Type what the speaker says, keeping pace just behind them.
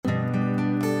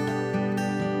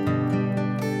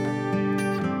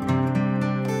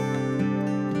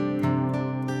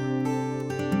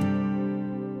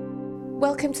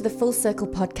Welcome to the Full Circle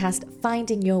podcast,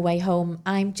 Finding Your Way Home.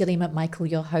 I'm Gillian McMichael,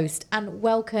 your host, and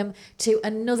welcome to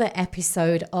another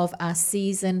episode of our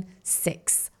season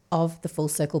 6 of the Full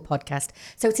Circle podcast.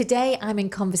 So today I'm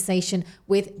in conversation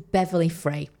with Beverley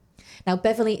Fray. Now,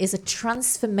 Beverley is a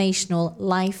transformational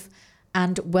life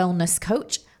and wellness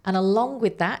coach. And along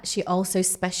with that, she also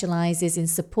specializes in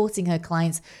supporting her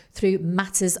clients through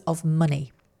matters of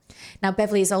money. Now,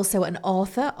 Beverley is also an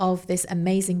author of this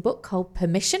amazing book called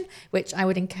Permission, which I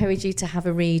would encourage you to have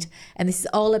a read. And this is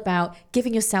all about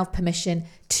giving yourself permission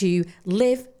to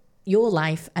live your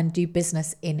life and do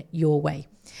business in your way.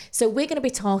 So we're going to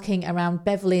be talking around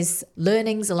Beverley's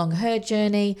learnings along her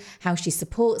journey, how she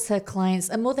supports her clients,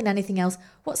 and more than anything else,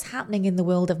 what's happening in the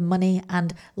world of money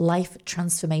and life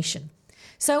transformation.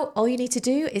 So all you need to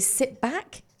do is sit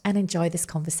back and enjoy this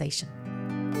conversation.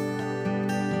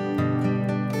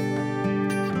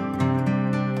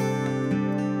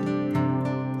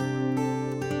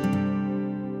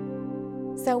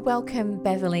 So welcome,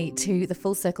 Beverley, to the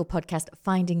Full Circle podcast,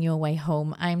 Finding Your Way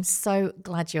Home. I'm so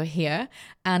glad you're here,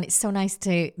 and it's so nice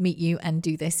to meet you and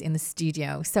do this in the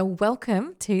studio. So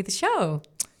welcome to the show.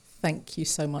 Thank you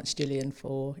so much, Gillian,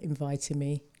 for inviting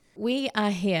me. We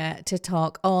are here to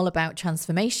talk all about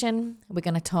transformation. We're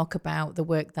going to talk about the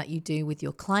work that you do with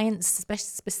your clients,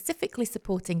 specifically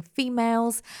supporting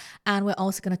females. And we're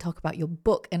also going to talk about your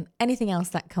book and anything else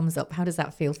that comes up. How does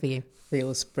that feel for you?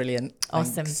 Feels brilliant.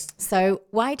 Awesome. Thanks. So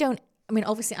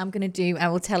obviously I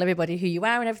will tell everybody who you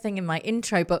are and everything in my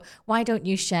intro, but why don't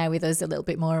you share with us a little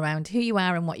bit more around who you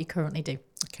are and what you currently do?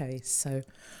 Okay, so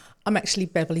I'm actually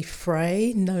Beverley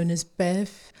Fray, known as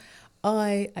Bev.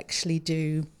 I actually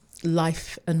do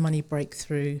life and money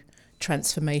breakthrough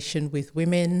transformation with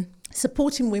women,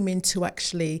 supporting women to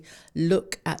actually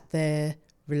look at their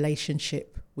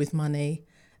relationship with money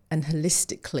and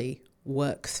holistically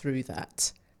work through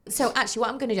that. So actually what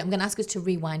I'm going to do, I'm going to ask us to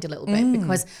rewind a little bit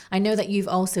because I know that you've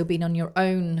also been on your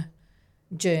own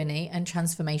journey and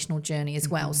transformational journey as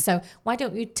well. So why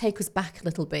don't you take us back a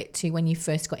little bit to when you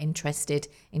first got interested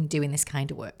in doing this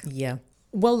kind of work? Yeah.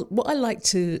 Well, what I like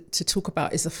to talk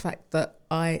about is the fact that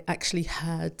I actually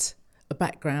had a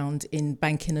background in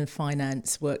banking and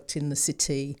finance, worked in the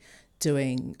city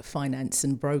doing finance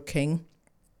and broking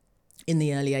in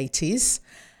the early 80s.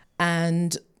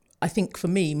 And I think for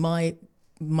me, my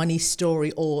money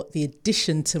story, or the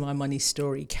addition to my money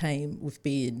story, came with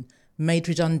being made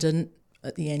redundant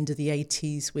at the end of the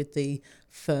 80s with the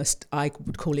first, I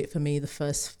would call it for me, the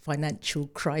first financial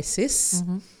crisis.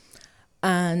 Mm-hmm.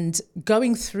 And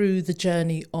going through the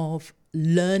journey of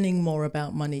learning more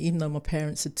about money, even though my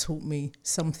parents had taught me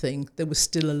something, there was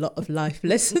still a lot of life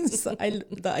lessons that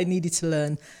I needed to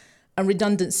learn. And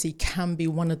redundancy can be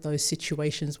one of those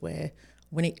situations where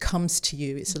when it comes to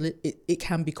you, it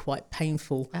can be quite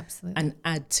painful. Absolutely. And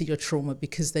add to your trauma,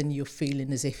 because then you're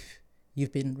feeling as if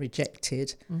you've been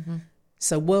rejected. Mm-hmm.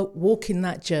 So walking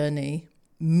that journey,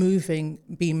 being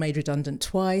made redundant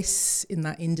twice in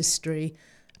that industry,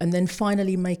 and then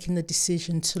finally making the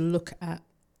decision to look at,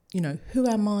 who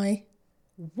am I?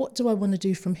 What do I want to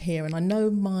do from here? And I know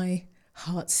my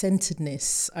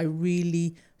heart-centeredness, I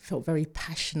really felt very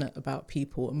passionate about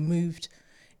people and moved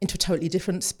into a totally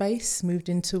different space, moved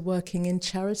into working in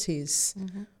charities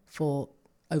for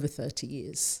over 30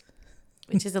 years.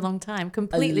 Which is a long time,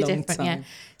 completely different. Time. Yeah.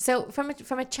 So from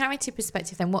a charity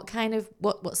perspective then, what kind of,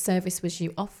 what service was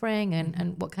you offering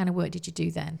and what kind of work did you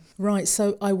do then? Right.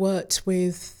 So I worked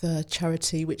with a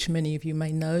charity, which many of you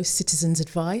may know, Citizens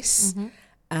Advice. Mm-hmm.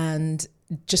 And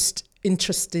just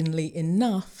interestingly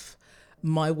enough,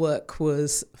 my work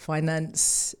was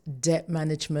finance, debt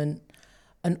management,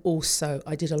 and also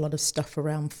I did a lot of stuff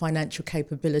around financial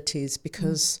capabilities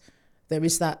because there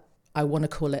is that, I want to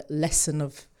call it, lesson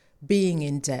of being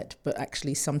in debt, but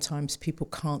actually sometimes people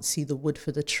can't see the wood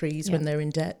for the trees when they're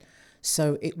in debt.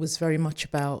 So it was very much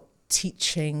about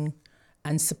teaching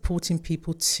and supporting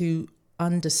people to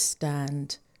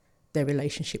understand their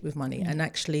relationship with money and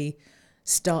actually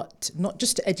start not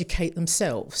just to educate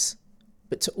themselves,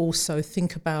 but to also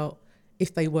think about,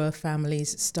 if they were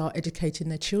families, start educating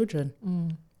their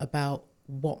children about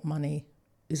what money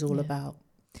is all about.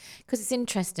 Because it's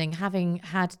interesting, having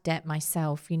had debt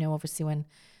myself, obviously when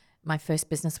my first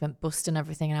business went bust and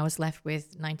everything, and I was left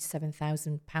with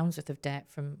 £97,000 worth of debt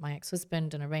from my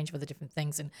ex-husband and a range of other different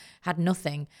things and had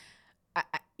nothing.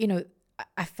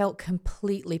 I felt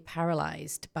completely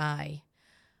paralyzed by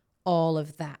all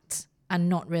of that and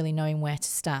not really knowing where to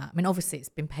start. I mean, obviously it's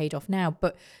been paid off now,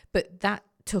 but that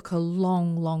took a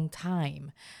long, long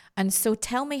time. And so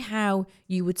tell me how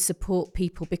you would support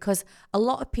people, because a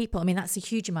lot of people, I mean, that's a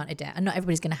huge amount of debt, and not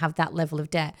everybody's going to have that level of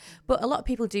debt, but a lot of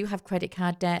people do have credit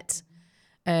card debt.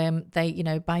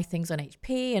 They, buy things on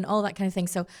HP and all that kind of thing.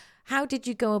 So how did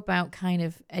you go about kind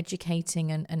of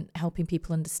educating and helping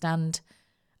people understand,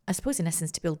 I suppose, in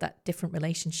essence, to build that different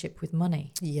relationship with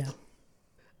money? Yeah.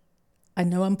 I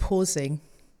know I'm pausing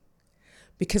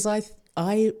because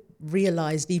I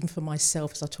realized, even for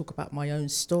myself, as I talk about my own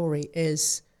story,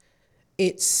 is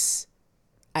it's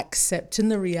accepting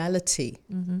the reality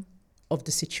of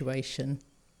the situation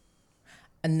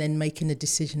and then making a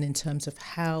decision in terms of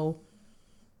how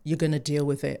you're going to deal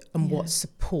with it and what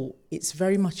support. It's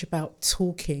very much about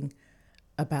talking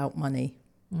about money.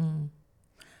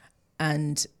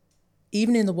 And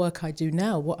even in the work I do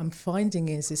now, what I'm finding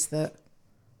is that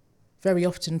very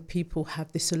often people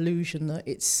have this illusion that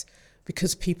it's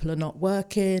because people are not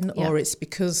working or it's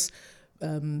because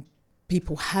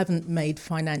people haven't made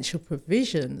financial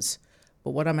provisions.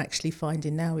 But what I'm actually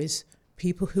finding now is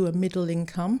people who are middle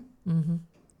income,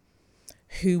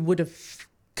 who would have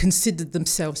considered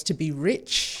themselves to be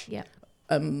rich,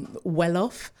 well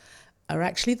off, are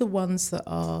actually the ones that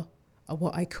are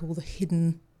what I call the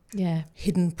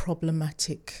hidden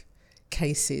problematic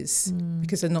cases,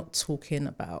 because they're not talking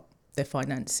about their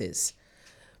finances.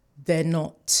 They're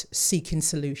not seeking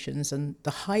solutions, and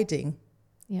the hiding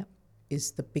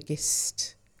is the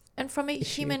biggest. And from a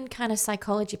issue. Human kind of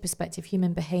psychology perspective,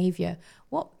 human behavior,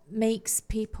 what makes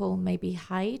people maybe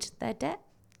hide their debt?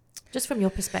 Just from your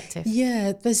perspective.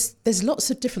 Yeah, there's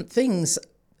lots of different things.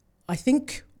 I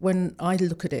think when I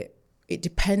look at it, it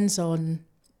depends on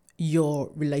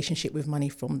your relationship with money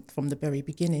from the very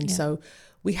beginning. So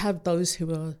we have those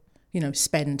who are,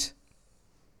 spend.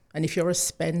 And if you're a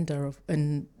spender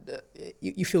and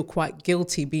you feel quite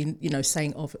guilty being,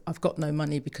 saying, oh, I've got no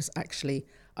money because actually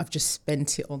I've just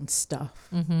spent it on stuff.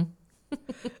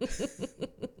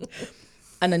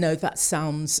 And I know that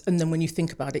sounds, and then when you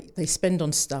think about it, they spend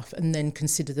on stuff and then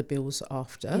consider the bills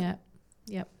after.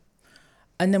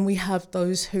 And then we have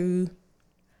those who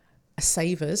are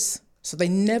savers, so they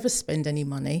never spend any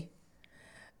money.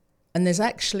 And there's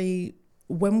actually,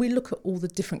 when we look at all the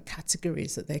different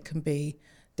categories that there can be,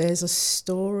 there's a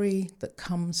story that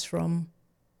comes from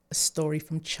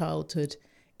childhood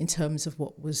in terms of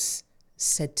what was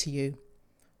said to you.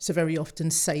 So very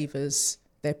often savers,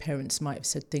 their parents might have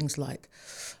said things like,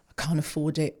 I can't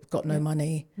afford it, got no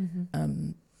money,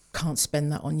 can't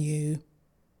spend that on you.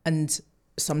 And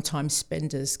sometimes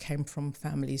spenders came from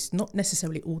families, not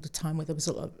necessarily all the time, where there was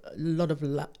a lot of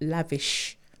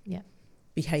lavish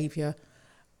behaviour.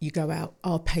 You go out,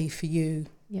 I'll pay for you.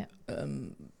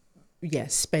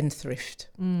 Spendthrift.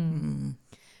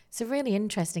 So really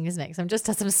interesting, isn't it? Because I'm just,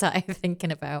 as I'm sat here thinking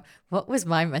about what was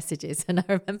my messages. And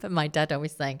I remember my dad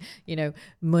always saying,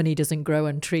 money doesn't grow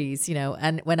on trees,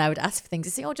 and when I would ask for things,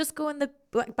 he'd say, oh, just go in the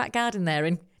back garden there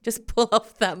and just pull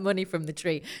off that money from the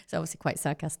tree. It's obviously quite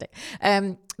sarcastic.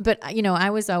 But, I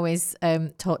was always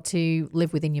taught to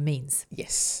live within your means.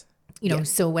 Yes.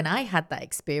 So when I had that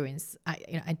experience,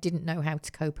 I didn't know how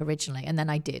to cope originally. And then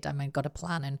I did. I got a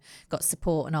plan and got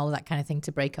support and all of that kind of thing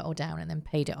to break it all down and then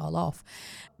paid it all off.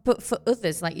 But for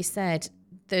others, like you said,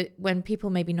 when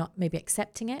people maybe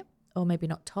accepting it or maybe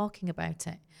not talking about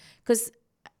it, because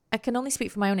I can only speak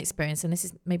from my own experience, and this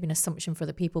is maybe an assumption for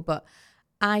other people, but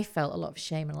I felt a lot of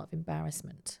shame and a lot of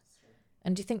embarrassment.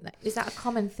 And do you think is that a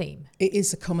common theme? It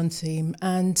is a common theme.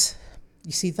 And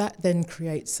you see, that then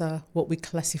creates what we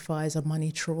classify as a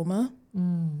money trauma.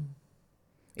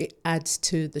 It adds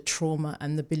to the trauma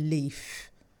and the belief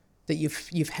that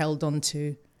you've held on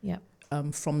to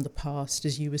from the past.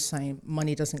 As you were saying,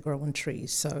 money doesn't grow on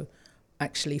trees. So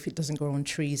actually, if it doesn't grow on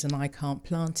trees and I can't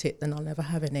plant it, then I'll never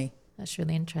have any. That's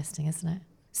really interesting, isn't it?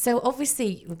 So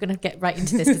obviously, we're going to get right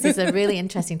into this because it's a really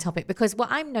interesting topic. Because what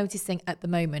I'm noticing at the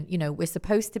moment, we're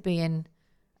supposed to be in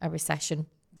a recession.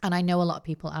 And I know a lot of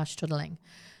people are struggling.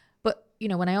 But,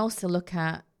 when I also look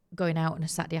at going out on a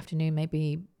Saturday afternoon,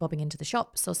 maybe bobbing into the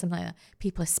shops or something like that,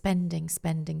 people are spending.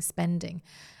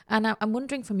 And I'm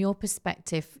wondering from your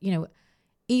perspective,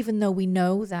 even though we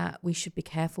know that we should be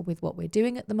careful with what we're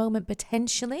doing at the moment,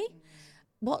 potentially,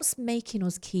 what's making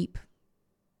us keep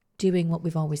doing what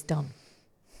we've always done?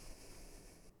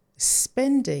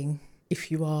 Spending,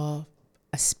 if you are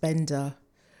a spender,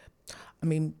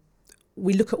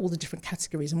 we look at all the different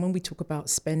categories, and when we talk about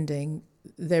spending,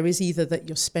 there is either that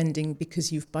you're spending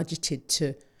because you've budgeted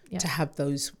to have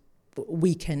those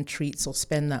weekend treats or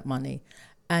spend that money,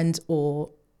 and or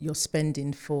you're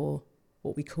spending for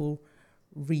what we call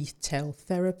retail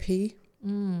therapy.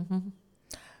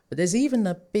 But there's even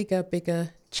a bigger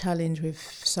challenge with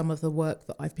some of the work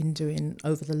that I've been doing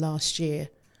over the last year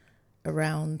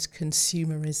around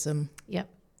consumerism. Yep.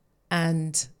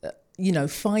 And,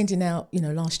 finding out,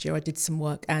 last year I did some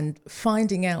work and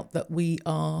finding out that we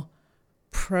are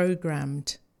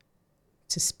programmed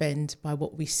to spend by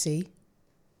what we see.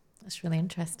 That's really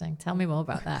interesting. Tell me more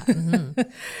about that. Mm-hmm.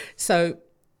 So,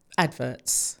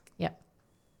 adverts. Yep.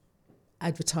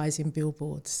 Advertising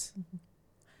billboards. Mm-hmm.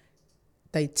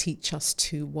 They teach us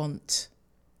to want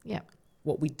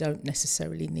what we don't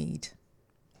necessarily need.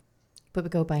 But we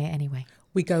go by it anyway.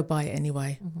 We go by it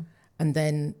anyway. Mm-hmm. And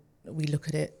then we look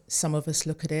at it, some of us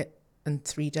look at it, and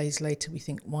 3 days later we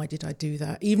think, why did I do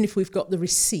that? Even if we've got the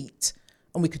receipt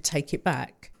and we could take it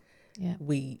back,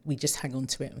 we just hang on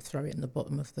to it and throw it in the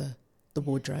bottom of the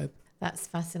wardrobe. That's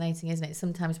fascinating, isn't it?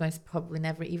 Sometimes most probably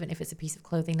never, even if it's a piece of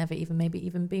clothing, never even maybe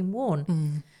even been worn.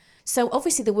 Mm. So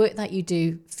obviously the work that you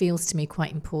do feels to me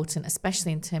quite important,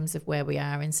 especially in terms of where we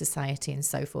are in society and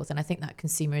so forth. And I think that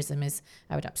consumerism is,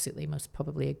 I would absolutely most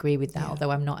probably agree with that,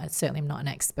 although I'm not an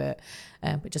expert,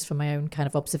 but just from my own kind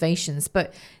of observations.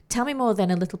 But tell me more then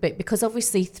a little bit, because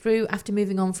obviously after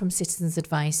moving on from Citizens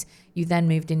Advice, you then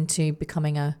moved into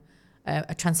becoming a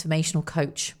transformational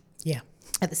coach. Yeah.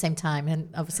 At the same time, and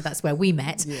obviously that's where we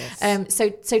met. Yes. So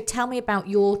tell me about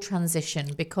your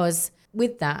transition, because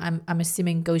with that, I'm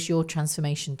assuming goes your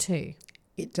transformation too.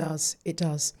 It does. I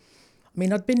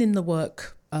mean, I'd been in the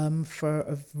work for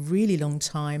a really long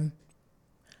time.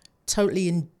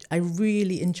 I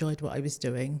really enjoyed what I was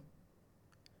doing.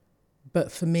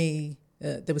 But for me,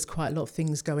 there was quite a lot of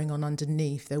things going on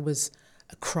underneath. There was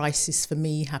a crisis for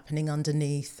me happening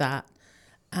underneath that.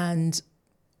 And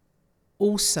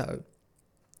also,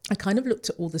 I kind of looked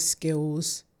at all the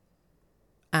skills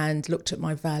and looked at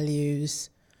my values.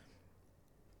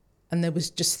 And there was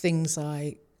just things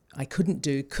I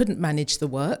couldn't manage the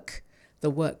work. The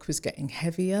work was getting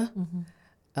heavier.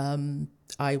 Mm-hmm.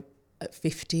 At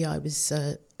 50, I was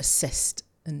assessed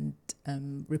and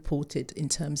reported in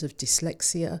terms of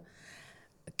dyslexia.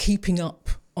 Keeping up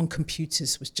on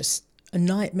computers was just a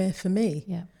nightmare for me.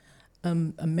 Yeah.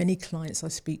 And many clients I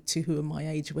speak to who are my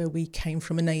age, where we came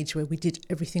from an age where we did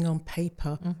everything on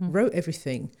paper, mm-hmm. wrote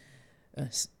everything.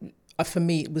 For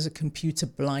me, it was a computer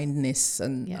blindness,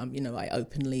 and I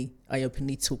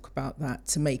openly talk about that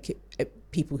to make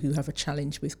it people who have a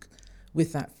challenge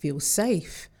with that feel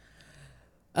safe.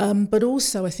 But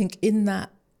also, I think in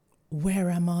that, where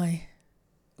am I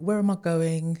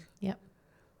going? Yep.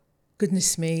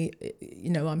 Goodness me,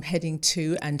 I'm heading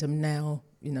to, and I'm now,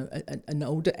 an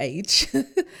older age,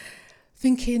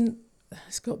 thinking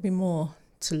there's got to be more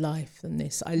to life than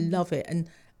this. I love it,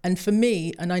 and for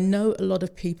me, and I know a lot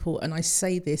of people, and I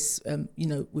say this,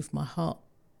 with my heart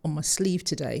on my sleeve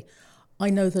today,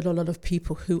 I know that a lot of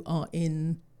people who are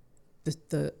in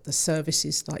the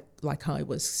services like I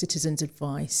was, Citizens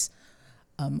Advice.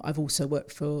 I've also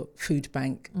worked for Food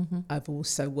Bank. Mm-hmm. I've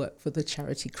also worked for the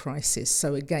Charity Crisis.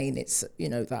 So again, it's,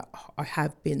 that I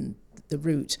have been the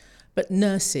route. But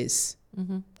nurses,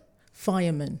 mm-hmm.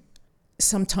 firemen,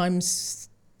 sometimes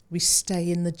we stay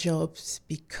in the jobs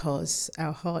because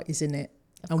our heart is in it,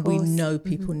 and we know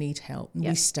people mm-hmm. need help, and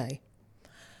we stay.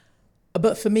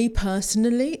 But for me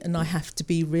personally, and I have to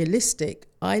be realistic,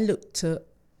 I looked at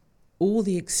all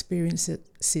the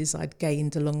experiences I'd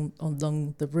gained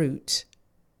along the route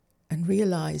and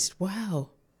realised,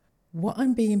 wow, what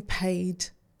I'm being paid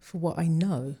for what I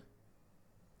know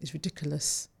is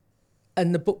ridiculous.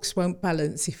 And the books won't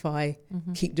balance if I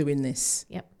mm-hmm. keep doing this.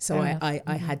 Yep. So I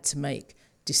mm-hmm. had to make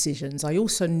decisions. I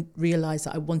also realised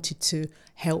that I wanted to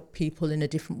help people in a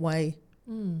different way,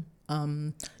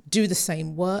 do the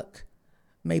same work,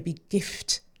 maybe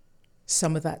gift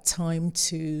some of that time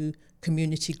to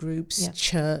community groups,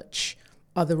 church,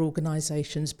 other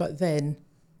organisations, but then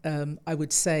I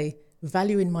would say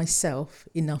valuing myself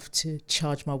enough to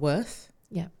charge my worth.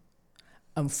 Yeah.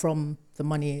 And from the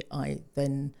money I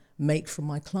then make from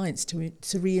my clients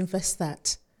to reinvest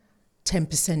that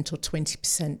 10% or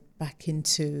 20% back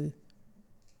into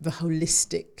the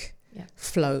holistic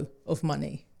flow of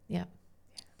money. Yeah.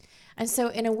 And so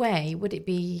in a way, would it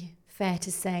be fair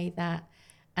to say that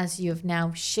as you have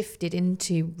now shifted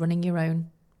into running your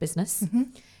own business, mm-hmm.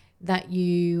 that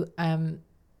you are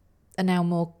now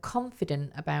more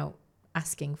confident about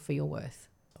asking for your worth?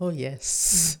 Oh,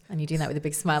 yes. And you're doing that with a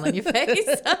big smile on your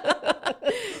face.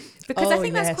 Because I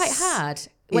think that's quite hard.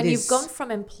 When you've gone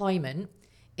from employment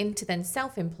into then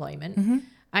self-employment, mm-hmm.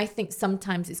 I think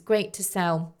sometimes it's great to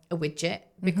sell a widget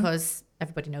because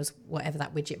everybody knows whatever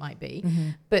that widget might be. Mm-hmm.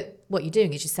 But what you're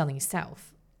doing is you're selling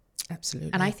yourself.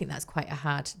 Absolutely. And I think that's quite a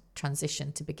hard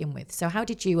transition to begin with. So how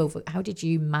did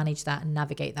you manage that and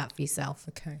navigate that for yourself?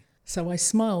 Okay. So I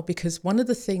smile because one of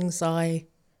the things I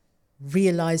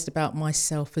realized about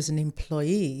myself as an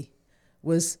employee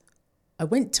was I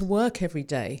went to work every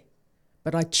day,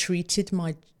 but I treated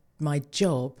my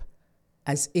job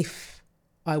as if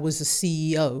I was a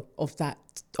CEO of that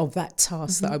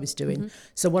task that I was doing.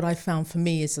 So what I found for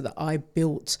me is that I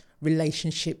built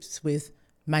relationships with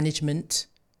management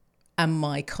and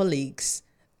my colleagues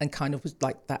and kind of was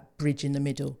like that bridge in the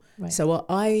middle. Right. So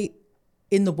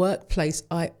in the workplace,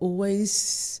 I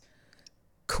always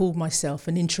call myself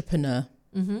an entrepreneur.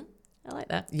 I like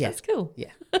that. Yeah. That's cool.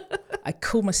 Yeah. I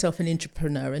call myself an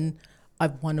entrepreneur, and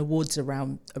I've won awards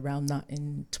around that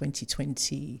in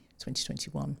 2020,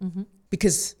 2021.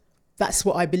 Because that's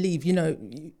what I believe. You know,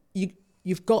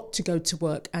 you've got to go to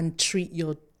work and treat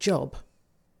your job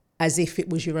as if it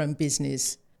was your own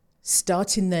business.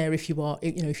 Starting there, if you are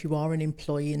an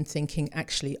employee and thinking,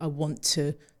 actually, I want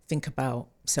to think about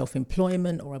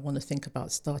self-employment, or I want to think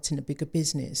about starting a bigger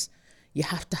business, you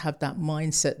have to have that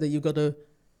mindset that you've got to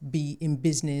be in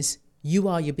business. You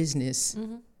are your business.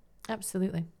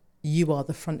 Absolutely. You are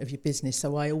the front of your business.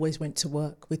 So I always went to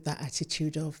work with that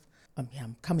attitude of,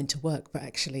 I'm coming to work, but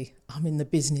actually I'm in the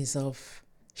business of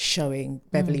showing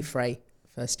Beverley Fray,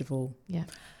 first of all. Yeah.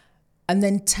 And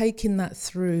then taking that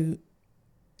through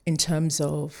in terms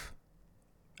of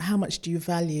how much do you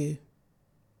value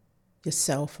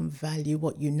yourself and value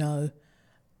what you know.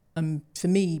 For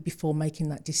me, before making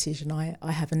that decision,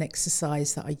 I have an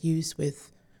exercise that I use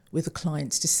with the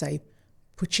clients to say,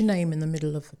 put your name in the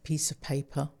middle of a piece of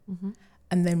paper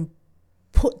and then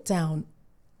put down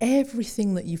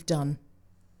everything that you've done,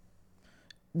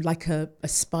 like a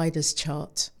spider's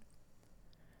chart.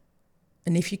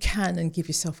 And if you can, and give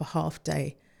yourself a half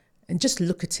day and just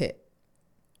look at it,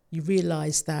 you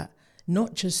realise that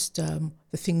not just the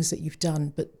things that you've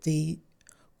done, but the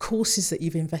courses that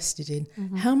you've invested in.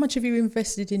 How much have you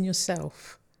invested in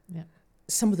yourself? Yeah.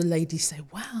 Some of the ladies say,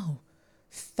 wow,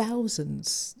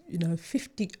 thousands,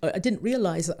 50. I didn't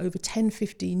realise that over 10,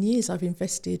 15 years I've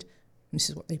invested, and this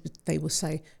is what they will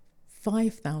say,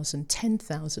 5,000,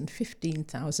 10,000,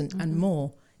 15,000 and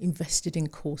more invested in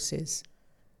courses.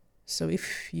 So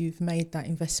if you've made that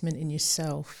investment in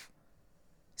yourself,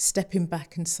 stepping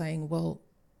back and saying, well,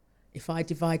 if I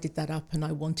divided that up and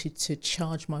I wanted to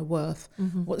charge my worth,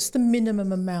 what's the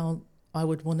minimum amount I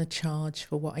would want to charge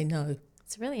for what I know?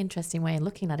 It's a really interesting way of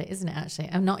looking at it, isn't it, actually?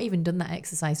 I've not even done that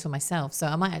exercise for myself, so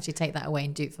I might actually take that away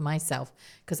and do it for myself,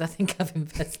 because I think I've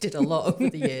invested a lot over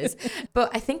the years.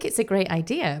 But I think it's a great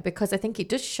idea, because I think it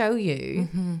does show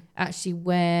you actually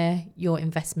where your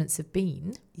investments have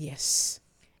been. Yes.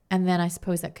 And then I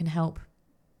suppose that can help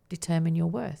determine your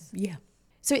worth. Yeah.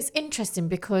 So it's interesting,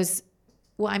 because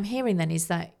what I'm hearing then is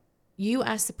that you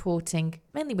are supporting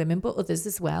mainly women, but others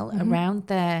as well, around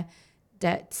their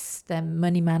debts, their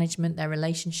money management, their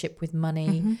relationship with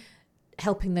money,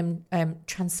 helping them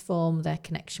transform their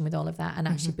connection with all of that and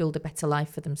actually build a better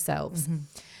life for themselves.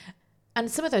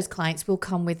 And some of those clients will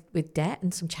come with debt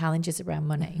and some challenges around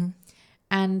money.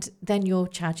 And then you're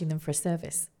charging them for a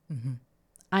service.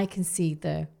 I can see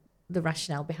the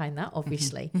rationale behind that,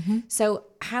 obviously. So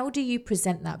how do you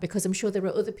present that? Because I'm sure there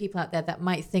are other people out there that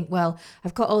might think, well,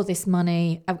 I've got all this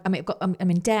money. I'm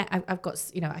in debt. I've got,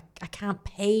 I can't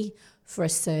pay for a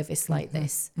service like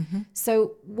this.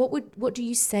 So what do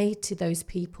you say to those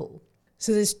people?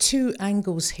 So there's two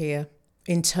angles here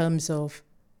in terms of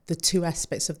the two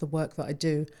aspects of the work that I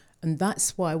do. And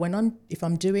that's why if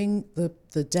I'm doing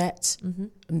the debt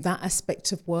and that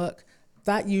aspect of work,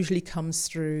 that usually comes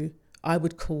through, I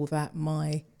would call that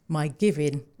my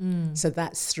giving. So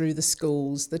that's through the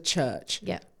schools, the church,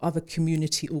 other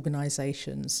community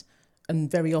organisations. And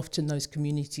very often those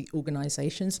community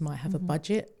organisations might have a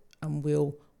budget and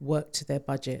will work to their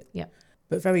budget.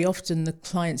 But very often the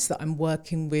clients that I'm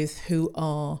working with who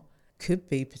could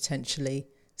be potentially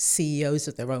CEOs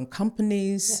of their own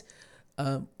companies,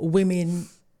 women,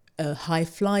 high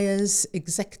flyers,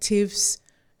 executives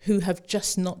who have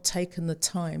just not taken the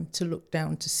time to look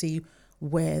down to see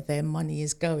where their money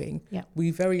is going. We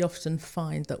very often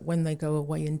find that when they go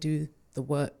away and do the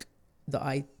work that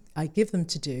I give them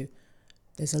to do,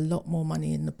 there's a lot more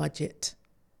money in the budget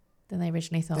than they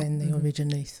originally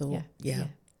thought. Yeah.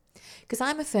 Because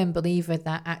I'm a firm believer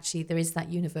that actually there is that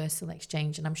universal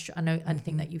exchange, and I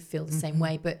think that you feel the same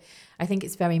way. But I think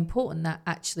it's very important that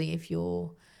actually, if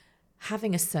you're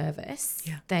having a service,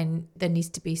 then there needs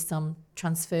to be some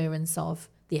transference of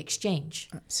the exchange.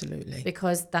 Absolutely.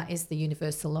 Because that is the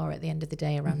universal law at the end of the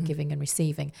day around giving and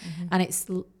receiving.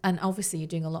 And obviously you're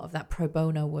doing a lot of that pro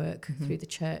bono work through the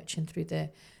church and through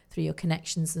your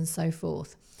connections and so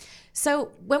forth.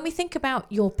 So when we think about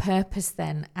your purpose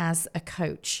then as a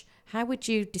coach, how would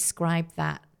you describe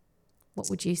that? What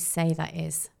would you say that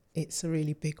is? It's a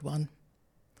really big one.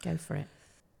 Go for it.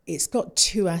 It's got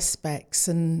two aspects,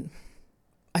 and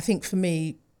I think for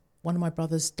me, one of my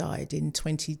brothers died in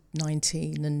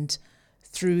 2019, and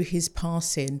through his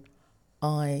passing,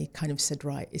 I kind of said,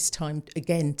 right, it's time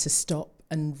again to stop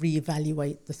and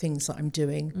reevaluate the things that I'm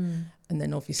doing. And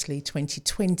then obviously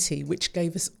 2020, which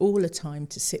gave us all a time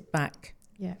to sit back.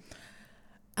 Yeah.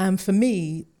 And for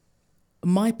me,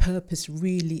 my purpose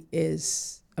really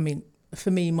is,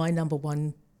 for me, my number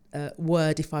one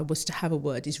word, if I was to have a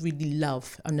word, is really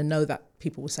love. And I know that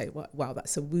people will say, wow,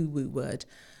 that's a woo-woo word.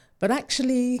 But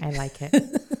actually... I like it.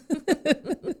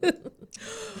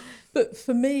 But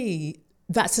for me,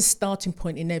 that's a starting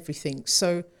point in everything.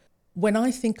 So when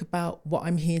I think about what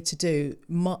I'm here to do,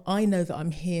 I know that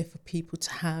I'm here for people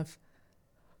to have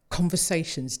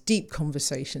conversations, deep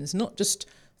conversations, not just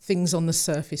things on the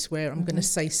surface where I'm going to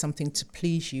say something to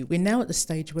please you. We're now at the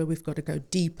stage where we've got to go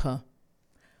deeper.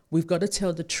 We've got to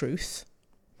tell the truth.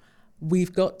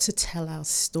 We've got to tell our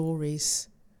stories.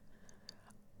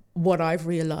 What I've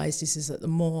realised is that the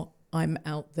more I'm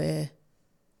out there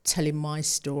telling my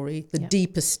story, the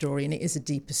deeper story, and it is a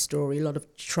deeper story, a lot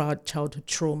of childhood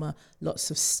trauma, lots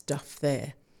of stuff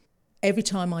there. Every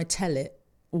time I tell it,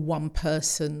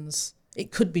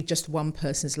 it could be just one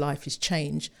person's life is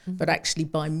changed, but actually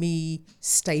by me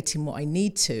stating what I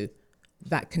need to,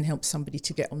 that can help somebody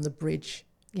to get on the bridge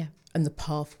and the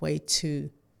pathway to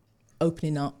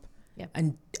opening up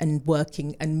and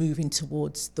working and moving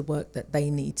towards the work that they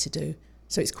need to do.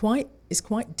 So it's quite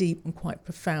deep and quite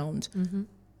profound.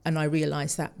 And I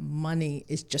realise that money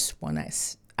is just one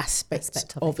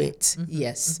aspect of it.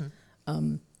 Yes.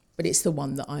 But it's the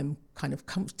one that I'm kind of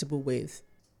comfortable with.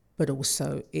 But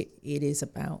also it is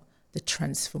about the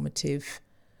transformative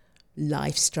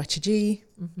life strategy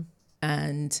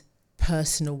and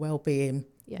personal well-being,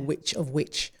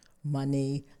 which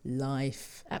money,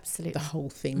 life, absolutely, the whole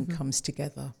thing comes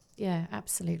together. Yeah,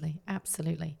 absolutely.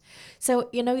 So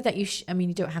you know that you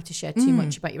don't have to share too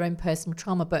much about your own personal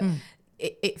trauma, but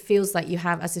it feels like you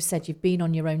have, as I've said, you've been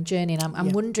on your own journey, and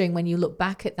I'm wondering, when you look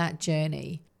back at that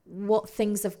journey, what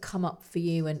things have come up for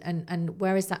you, and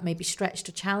where is that maybe stretched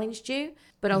or challenged you,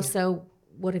 but also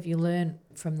what have you learned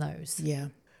from those? Yeah.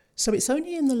 So it's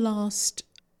only in the last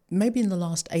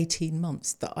 18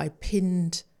 months that I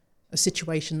pinned a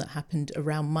situation that happened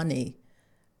around money,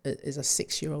 as a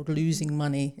 6-year-old losing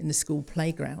money in the school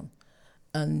playground,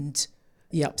 and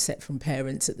the upset from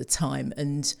parents at the time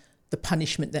and the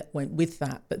punishment that went with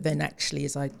that. But then actually,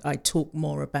 as I talk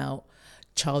more about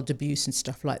child abuse and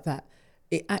stuff like that,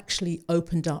 it actually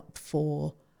opened up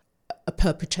for a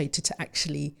perpetrator to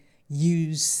actually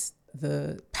use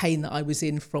the pain that I was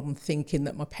in from thinking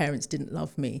that my parents didn't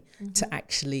love me to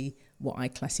actually what I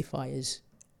classify as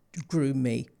groom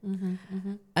me.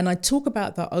 And I talk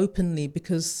about that openly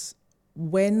because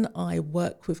when I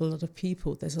work with a lot of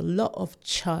people, there's a lot of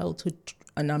childhood,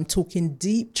 and I'm talking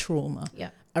deep trauma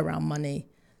around money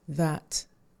that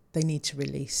they need to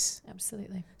release.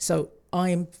 Absolutely. So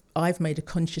I've made a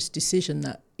conscious decision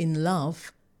that in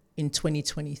love, in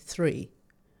 2023,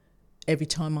 every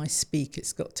time I speak,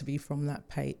 it's got to be from that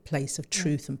place of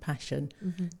truth and passion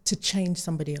to change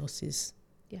somebody else's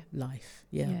life.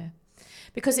 Yeah.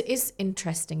 Because it is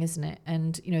interesting, isn't it?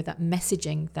 And, that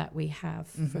messaging that we have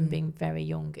from being very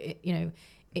young,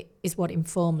 it is what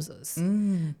informs us.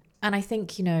 And I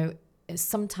think,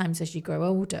 sometimes as you grow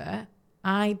older,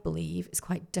 I believe it's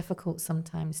quite difficult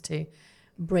sometimes to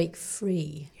break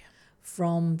free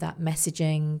from that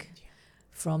messaging,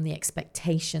 from the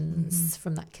expectations,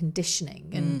 from that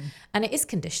conditioning. And it is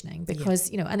conditioning because,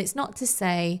 and it's not to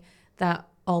say that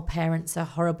all parents are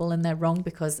horrible and they're wrong,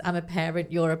 because I'm a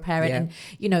parent, you're a parent,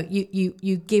 and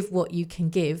you give what you can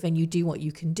give and you do what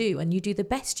you can do and you do the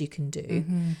best you can do.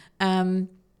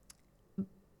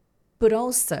 But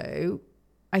also,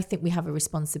 I think we have a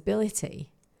responsibility,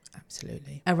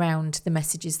 absolutely, around the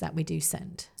messages that we do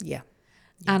send.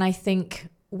 And I think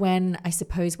when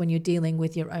you're dealing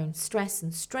with your own stress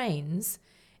and strains,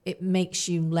 it makes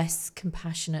you less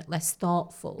compassionate, less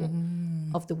thoughtful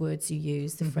of the words you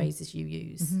use, the phrases you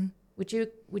use. Would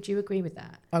you agree with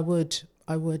that? I would,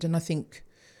 and I think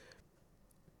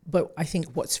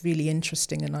what's really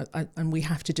interesting, and we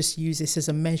have to just use this as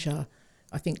a measure.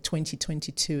 I think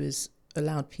 2022 has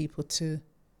allowed people to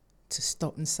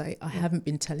stop and say, I haven't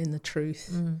been telling the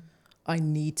truth. I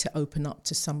need to open up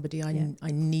to somebody.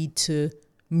 I need to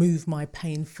move my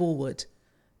pain forward,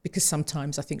 because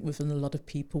sometimes I think within a lot of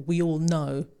people, we all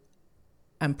know,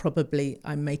 and probably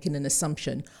I'm making an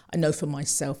assumption. I know for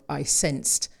myself, I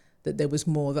sensed that there was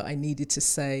more that I needed to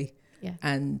say,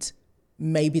 and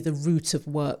maybe the route of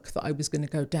work that I was going to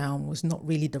go down was not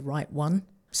really the right one.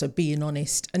 So being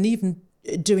honest, and even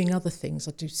doing other things.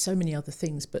 I do so many other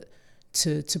things, but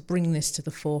to bring this to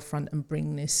the forefront and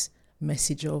bring this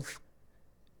message of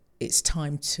it's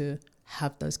time to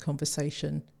have those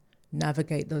conversations,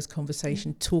 navigate those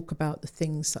conversations, talk about the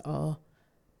things that are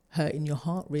hurting your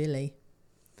heart, really.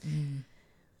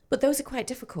 But those are quite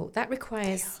difficult. That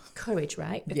requires courage,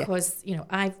 right? Because, you know,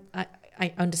 I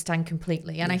understand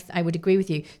completely, and I would agree with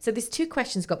you. So there's two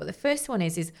questions got, but the first one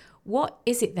is what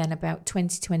is it then about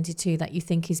 2022 that you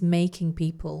think is making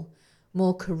people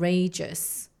more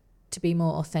courageous to be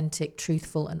more authentic,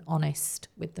 truthful and honest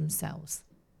with themselves?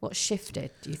 What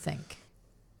shifted, do you think?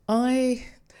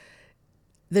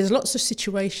 There's lots of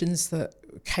situations that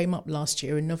came up last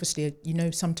year, and obviously, you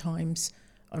know, sometimes,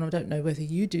 and I don't know whether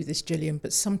you do this, Gillian,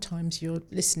 but sometimes you're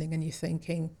listening and you're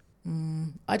thinking,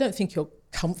 I don't think you're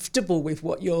comfortable with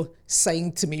what you're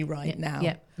saying to me right now.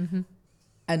 Yeah. Mm-hmm.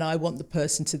 And I want the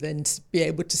person to then be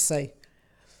able to say,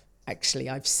 actually,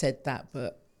 I've said that,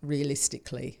 but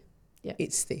realistically,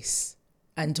 it's this.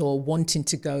 And or wanting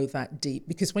to go that deep.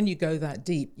 Because when you go that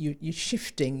deep, you're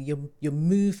shifting, you're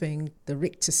moving the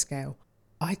Richter scale.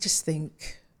 I just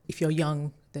think if you're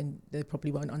young, then they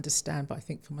probably won't understand. But I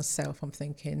think for myself, I'm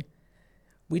thinking,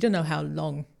 we don't know how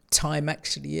long time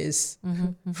actually is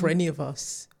for any of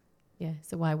us. Yeah,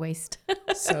 so why waste?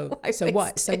 So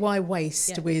why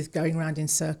waste with going around in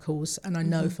circles? And I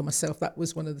know for myself, that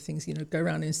was one of the things, you know, go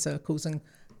around in circles and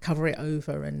cover it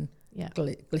over and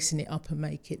glisten it up and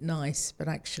make it nice. But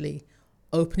actually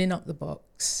opening up the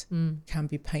box can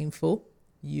be painful.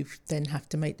 You then have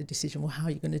to make the decision, well, how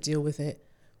are you going to deal with it?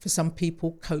 For some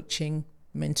people, coaching,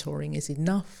 mentoring is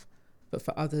enough. But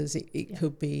for others, it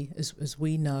could be, as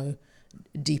we know,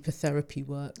 deeper therapy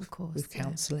work, of course, with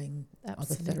counselling,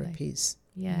 other therapies.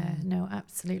 Yeah, no,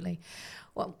 absolutely.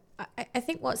 Well, I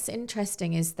think what's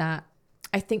interesting is that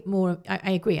I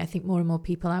agree. I think more and more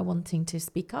people are wanting to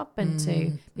speak up and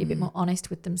to be a bit more honest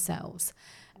with themselves.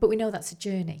 But we know that's a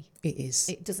journey. It is.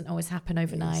 It doesn't always happen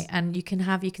overnight. And you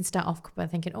can start off by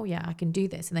thinking, oh yeah, I can do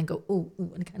this, and then go, oh,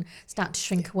 and kind of start to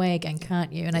shrink away again,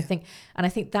 can't you? And I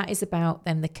think that is about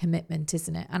then the commitment,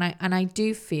 isn't it? And I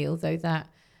do feel though that,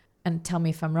 and tell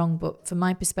me if I'm wrong, but from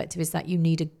my perspective is that you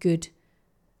need a good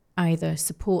either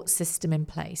support system in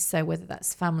place. So whether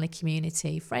that's family,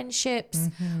 community, friendships,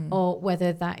 or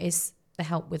whether that is the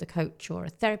help with a coach or a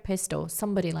therapist or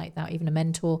somebody like that, even a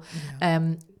mentor,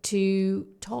 to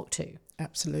talk to.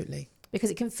 Absolutely.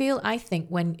 Because it can feel, I think,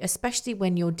 especially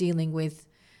when you're dealing with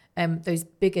those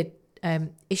bigger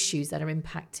issues that are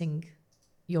impacting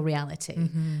your reality,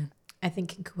 I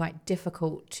think it can be quite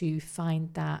difficult to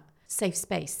find that safe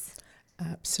space.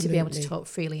 Absolutely. To be able to talk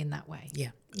freely in that way. Yeah.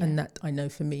 And that, I know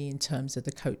for me, in terms of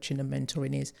the coaching and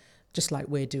mentoring, is just like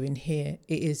we're doing here,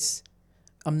 it is,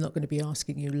 I'm not going to be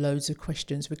asking you loads of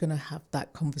questions. We're going to have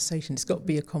that conversation. It's got to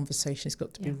be a conversation. It's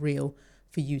got to be real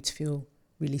for you to feel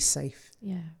really safe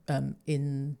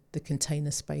in the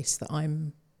container space that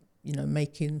I'm, you know,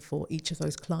 making for each of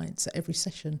those clients at every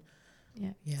session.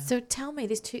 Yeah. So tell me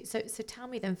so tell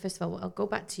me then, first of all, I'll go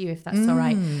back to you if that's all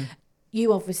right.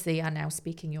 You obviously are now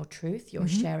speaking your truth. You're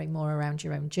sharing more around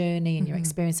your own journey and your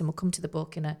experience, and we'll come to the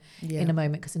book in a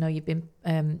moment, because I know you've been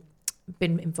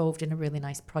involved in a really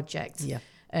nice project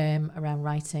around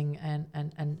writing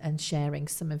and sharing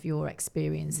some of your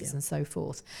experiences and so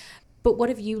forth. But what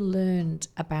have you learned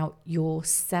about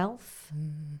yourself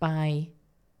by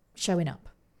showing up,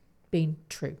 being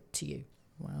true to you?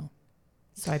 Wow.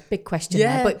 Sorry, big question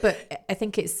there, but I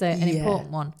think it's an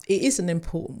important one. It is an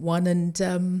important one, and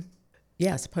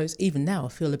I suppose even now I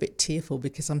feel a bit tearful,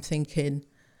 because I'm thinking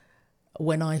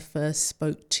when I first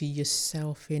spoke to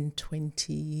yourself in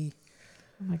 20...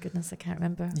 Oh my goodness, I can't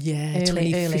remember. Yeah,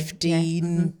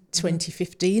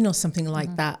 2015 or something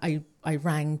like that. I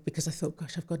rang because I thought,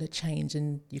 gosh, I've got to change.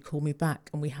 And you called me back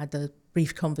and we had a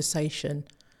brief conversation.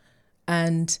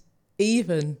 And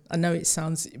even, I know it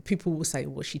sounds, people will say,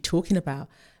 what's she talking about?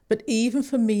 But even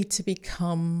for me to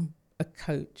become a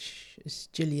coach, as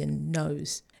Gillian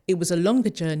knows, it was a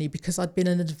longer journey because I'd been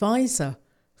an advisor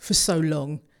for so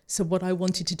long. So what I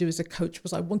wanted to do as a coach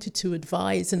was I wanted to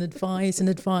advise and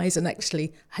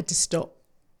actually had to stop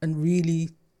and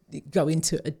really go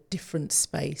into a different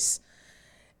space.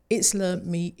 It's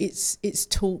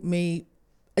taught me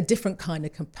a different kind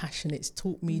of compassion. It's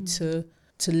taught me to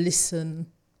listen,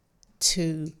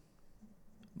 to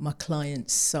my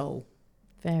client's soul.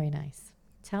 Very nice.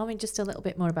 Tell me just a little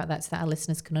bit more about that so that our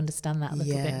listeners can understand that a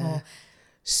little bit more.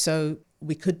 So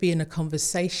we could be in a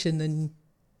conversation and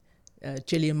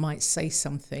Gillian might say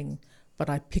something, but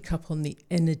I pick up on the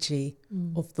energy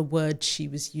of the words she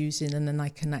was using, and then I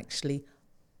can actually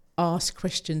ask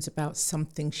questions about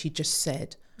something she just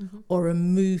said or a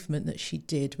movement that she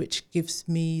did, which gives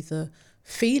me the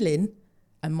feeling,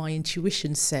 and my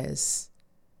intuition says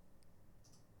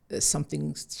that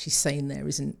something she's saying there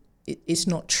it's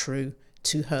not true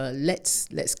to her.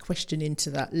 Let's question into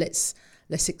that.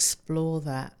 Let's explore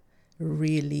that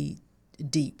really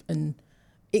deep. And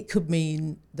it could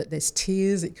mean that there's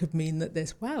tears. It could mean that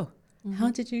there's, wow,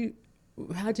 how did you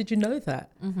know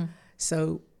that?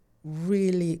 So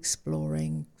really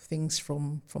exploring things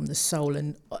from the soul.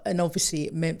 And obviously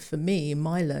it meant for me in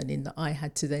my learning that I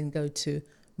had to then go to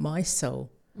my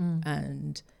soul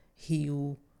and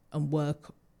heal and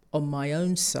work on my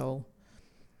own soul.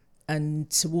 And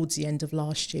towards the end of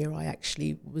last year, I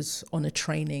actually was on a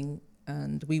training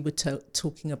and we were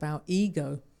talking about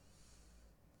ego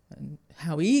and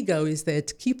how ego is there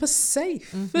to keep us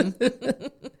safe.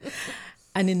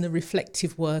 And in the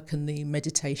reflective work and the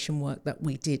meditation work that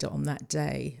we did on that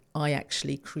day, I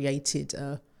actually created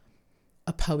a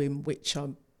poem which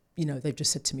they've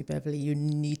just said to me, Beverley, you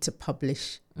need to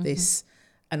publish this.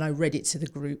 And I read it to the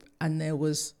group and there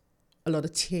was a lot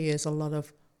of tears, a lot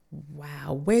of,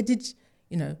 wow, where did,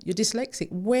 you're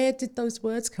dyslexic, where did those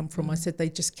words come from? I said, they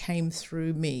just came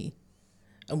through me.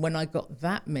 And when I got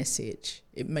that message,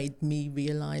 it made me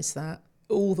realise that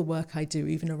all the work I do,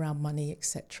 even around money,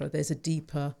 etc., there's a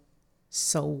deeper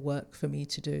soul work for me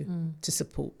to do to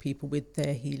support people with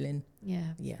their healing.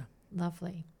 Yeah.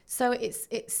 Lovely. So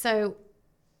it's so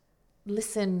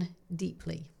listen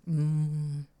deeply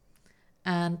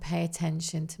and pay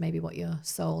attention to maybe what your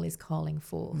soul is calling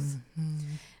forth.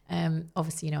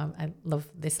 Obviously, I love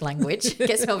this language. It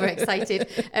gets me very excited.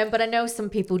 But I know some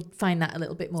people find that a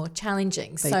little bit more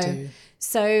challenging. They do.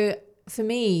 So for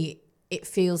me, it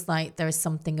feels like there is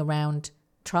something around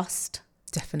trust.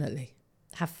 Definitely.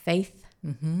 Have faith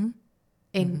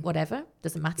in whatever.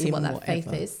 Doesn't matter what that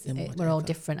faith is. We're all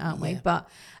different, aren't we? But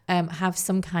have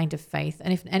some kind of faith.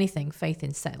 And if anything, faith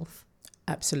in self.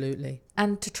 Absolutely.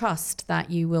 And to trust that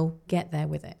you will get there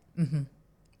with it.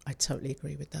 I totally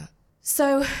agree with that.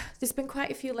 So there's been quite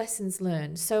a few lessons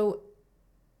learned. So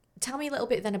tell me a little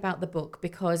bit then about the book,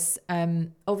 because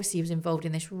obviously you was involved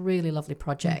in this really lovely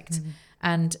project.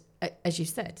 And as you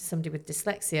said, somebody with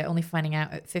dyslexia, only finding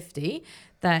out at 50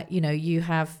 that, you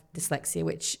have dyslexia,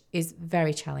 which is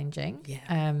very challenging.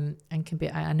 And can be,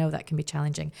 I know that can be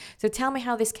challenging. So tell me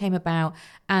how this came about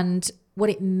and what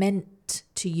it meant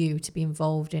to you to be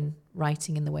involved in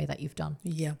writing in the way that you've done.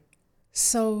 Yeah.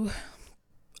 So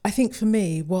I think for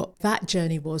me, what that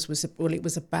journey was it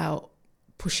was about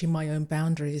pushing my own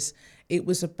boundaries. It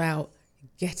was about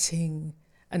getting,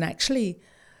 and actually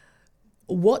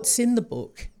what's in the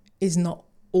book is not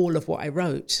all of what I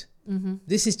wrote.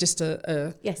 This is just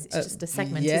it's just a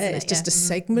segment, yeah, isn't it? It's just a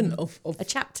segment of a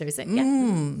chapter, is it?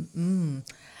 And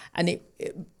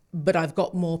but I've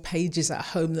got more pages at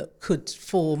home that could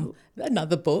form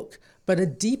another book, but a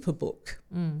deeper book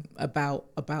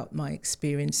about my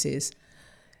experiences.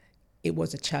 It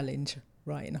was a challenge,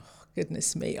 right? And oh,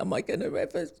 goodness me, am I going to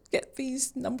ever get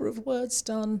these number of words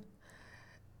done?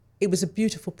 It was a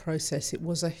beautiful process. It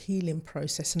was a healing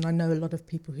process. And I know a lot of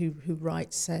people who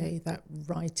write say that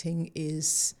writing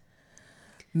is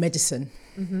medicine,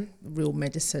 real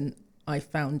medicine. I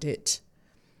found it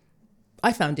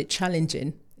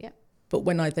challenging. Yeah. But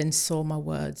when I then saw my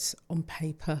words on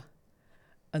paper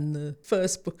and the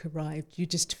first book arrived, you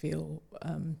just feel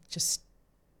I'm just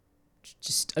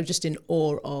in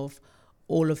awe of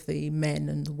all of the men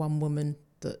and the one woman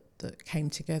that came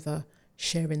together,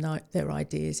 sharing their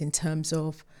ideas in terms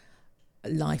of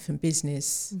life and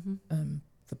business.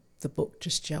 The book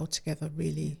just gelled together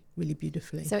really, really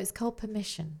beautifully. So it's called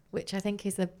Permission, which I think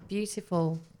is a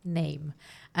beautiful name,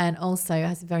 and also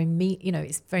has a very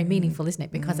it's very meaningful, isn't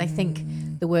it? Because I think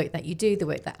the work that you do, the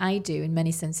work that I do, in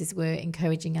many senses, we're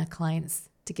encouraging our clients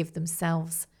to give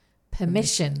themselves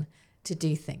permission to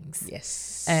do things.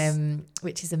 Yes.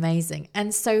 Which is amazing.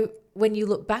 And so when you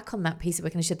look back on that piece of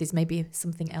work, and I said there's maybe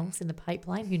something else in the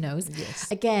pipeline, who knows?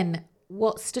 Yes. Again,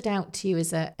 what stood out to you?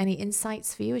 Is there any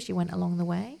insights for you as you went along the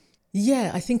way?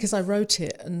 Yeah, I think as I wrote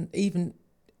it, and even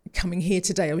coming here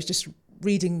today, I was just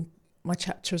reading my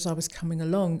chapter as I was coming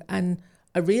along, and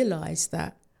I realised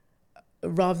that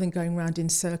rather than going around in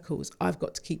circles, I've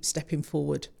got to keep stepping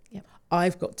forward. Yep.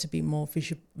 I've got to be more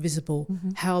visible.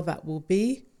 How that will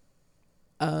be,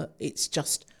 it's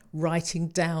just writing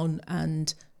down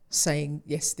and saying,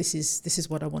 yes, this is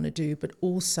what I want to do. But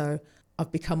also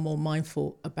I've become more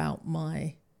mindful about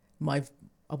my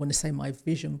I want to say my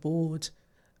vision board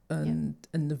and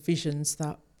the visions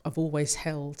that I've always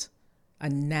held,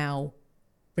 and now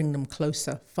bring them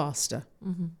closer, faster.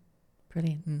 Mm-hmm.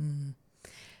 Brilliant.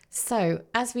 So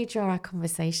as we draw our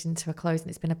conversation to a close, and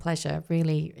it's been a pleasure,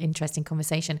 really interesting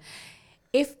conversation.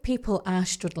 If people are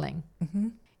struggling,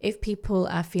 if people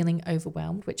are feeling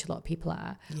overwhelmed, which a lot of people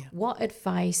are, what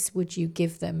advice would you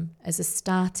give them as a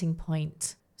starting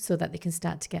point so that they can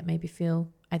start to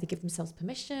either give themselves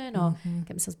permission or get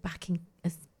themselves back in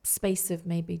a space of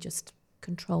maybe just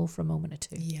control for a moment or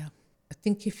two? Yeah. I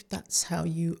think if that's how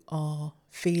you are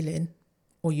feeling,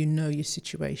 or you know your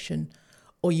situation,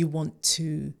 or you want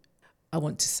to, I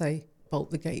want to say, bolt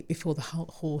the gate before the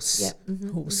horse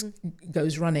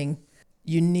goes running,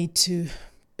 you need to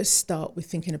start with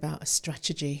thinking about a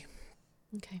strategy.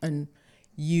 Okay. And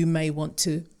you may want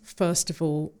to, first of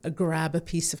all, grab a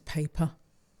piece of paper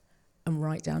and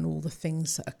write down all the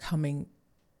things that are coming,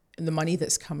 and the money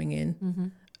that's coming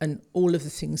in, and all of the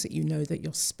things that you know that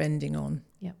you're spending on.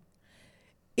 Yeah.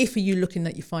 If you're looking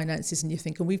at your finances and you're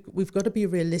thinking, we've got to be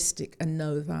realistic and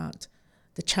know that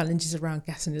the challenges around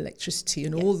gas and electricity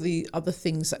and all the other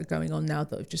things that are going on now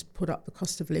that have just put up the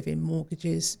cost of living,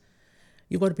 mortgages,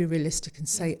 you've got to be realistic and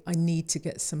say, I need to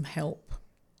get some help.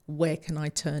 Where can I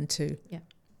turn to? Yeah.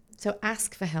 So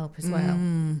ask for help as well.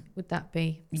 Would that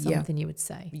be something you would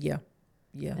say? Yeah.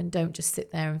 Yeah. And don't just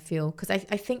sit there and feel, because I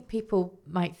think people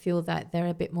might feel that they're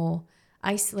a bit more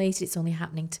isolated. It's only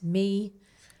happening to me.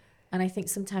 And I think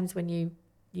sometimes when you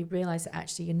realise that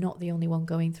actually you're not the only one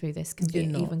going through this, can be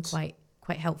even quite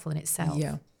helpful in itself.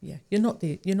 Yeah. Yeah. They're not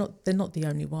the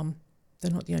only one.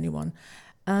 They're not the only one.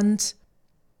 And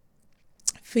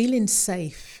feeling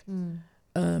safe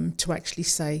to actually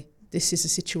say, this is a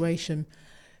situation.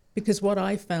 Because what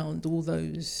I found all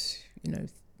those,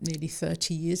 nearly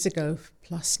 30 years ago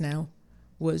plus now,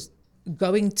 was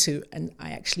going to, and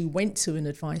I actually went to an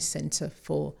advice centre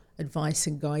for advice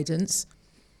and guidance.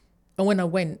 And when I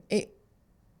went,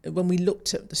 when we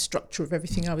looked at the structure of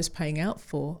everything I was paying out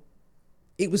for,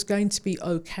 it was going to be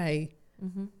okay,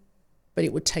 but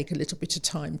it would take a little bit of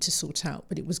time to sort out,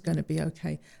 but it was going to be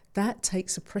okay. That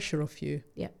takes the pressure off you.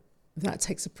 Yeah. That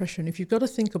takes the pressure. And if you've got to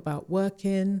think about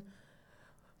working,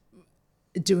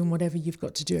 doing whatever you've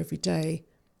got to do every day,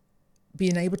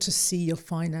 being able to see your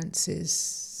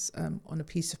finances on a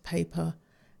piece of paper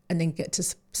and then get to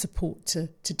support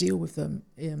to deal with them,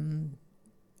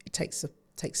 it takes the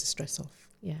stress off.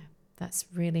 Yeah, that's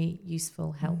really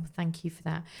useful help. Thank you for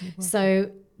that.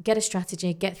 So get a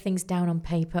strategy, get things down on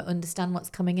paper, understand what's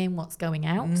coming in, what's going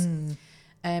out.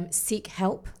 Seek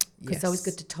help, because it's always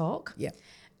good to talk. Yeah.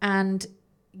 And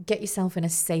get yourself in a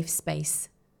safe space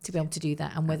to be able to do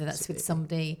that. And whether that's with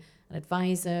somebody, an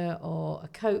advisor or a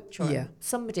coach or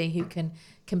somebody who can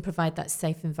provide that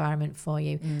safe environment for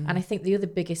you. And I think the other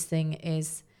biggest thing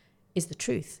is the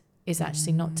truth, is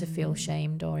actually not to feel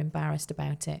shamed or embarrassed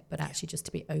about it, but actually just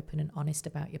to be open and honest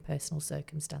about your personal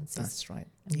circumstances. That's right.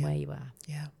 And where you are.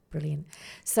 Yeah. Brilliant.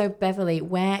 So Beverley,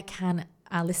 where can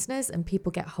our listeners and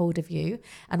people get hold of you,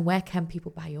 and where can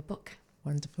people buy your book?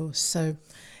 Wonderful. So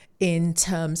in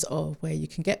terms of where you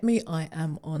can get me, I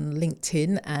am on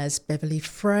LinkedIn as Beverley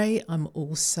Fray. I'm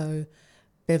also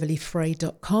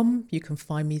beverleyfray.com. You can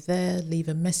find me there, leave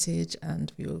a message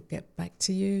and we will get back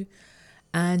to you.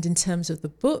 And in terms of the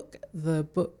book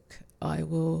I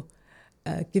will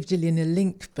give Gillian a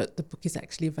link, but the book is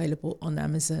actually available on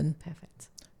Amazon. Perfect.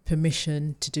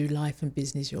 Permission to do life and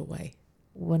business your way.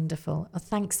 Wonderful. Oh,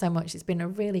 thanks so much. It's been a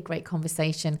really great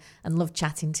conversation and love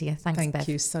chatting to you. Thanks, Bev. Thank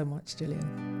you so much, Gillian.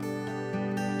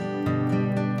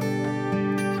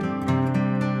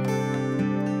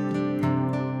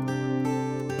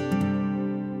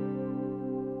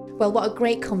 Well, what a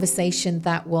great conversation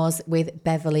that was with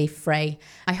Beverley Fray.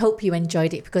 I hope you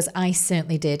enjoyed it, because I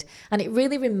certainly did. And it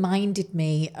really reminded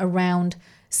me around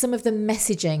some of the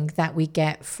messaging that we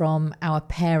get from our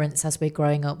parents as we're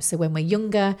growing up. So when we're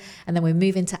younger and then we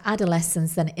move into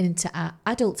adolescence, then into our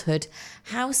adulthood,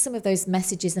 how some of those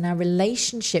messages and our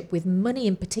relationship with money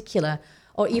in particular,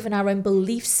 or even our own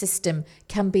belief system,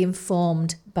 can be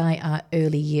informed by our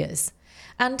early years.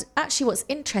 And actually what's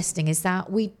interesting is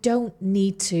that we don't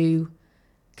need to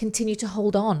continue to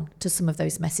hold on to some of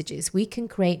those messages. We can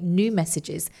create new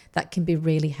messages that can be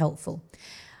really helpful.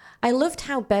 I loved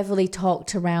how Beverley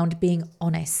talked around being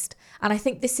honest. And I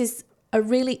think this is a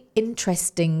really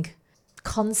interesting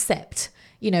concept.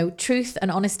 Truth and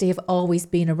honesty have always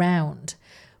been around.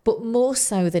 But more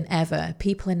so than ever,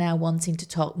 people are now wanting to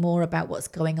talk more about what's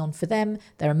going on for them,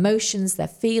 their emotions, their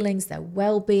feelings, their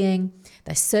well-being,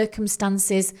 their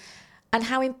circumstances, and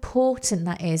how important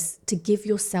that is to give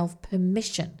yourself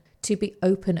permission to be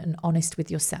open and honest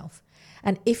with yourself.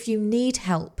 And if you need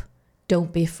help,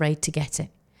 don't be afraid to get it,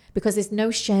 because there's no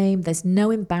shame, there's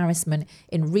no embarrassment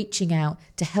in reaching out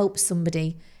to help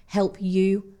somebody, help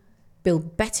you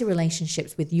build better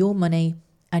relationships with your money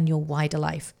and your wider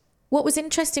life. What was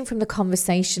interesting from the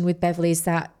conversation with Beverley is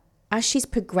that as she's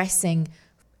progressing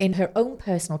in her own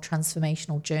personal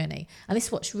transformational journey, and this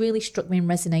is what's really struck me and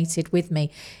resonated with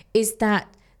me, is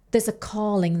that there's a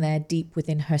calling there deep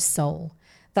within her soul,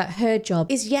 that her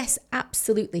job is, yes,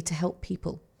 absolutely to help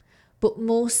people, but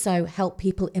more so help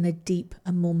people in a deep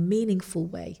and more meaningful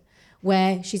way,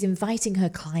 where she's inviting her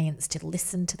clients to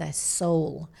listen to their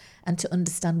soul and to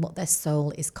understand what their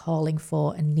soul is calling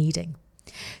for and needing.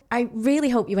 I really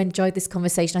hope you enjoyed this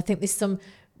conversation. I think there's some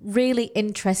really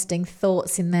interesting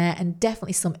thoughts in there and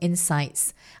definitely some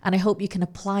insights. And I hope you can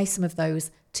apply some of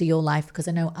those to your life, because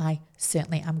I know I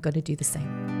certainly am going to do the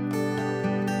same.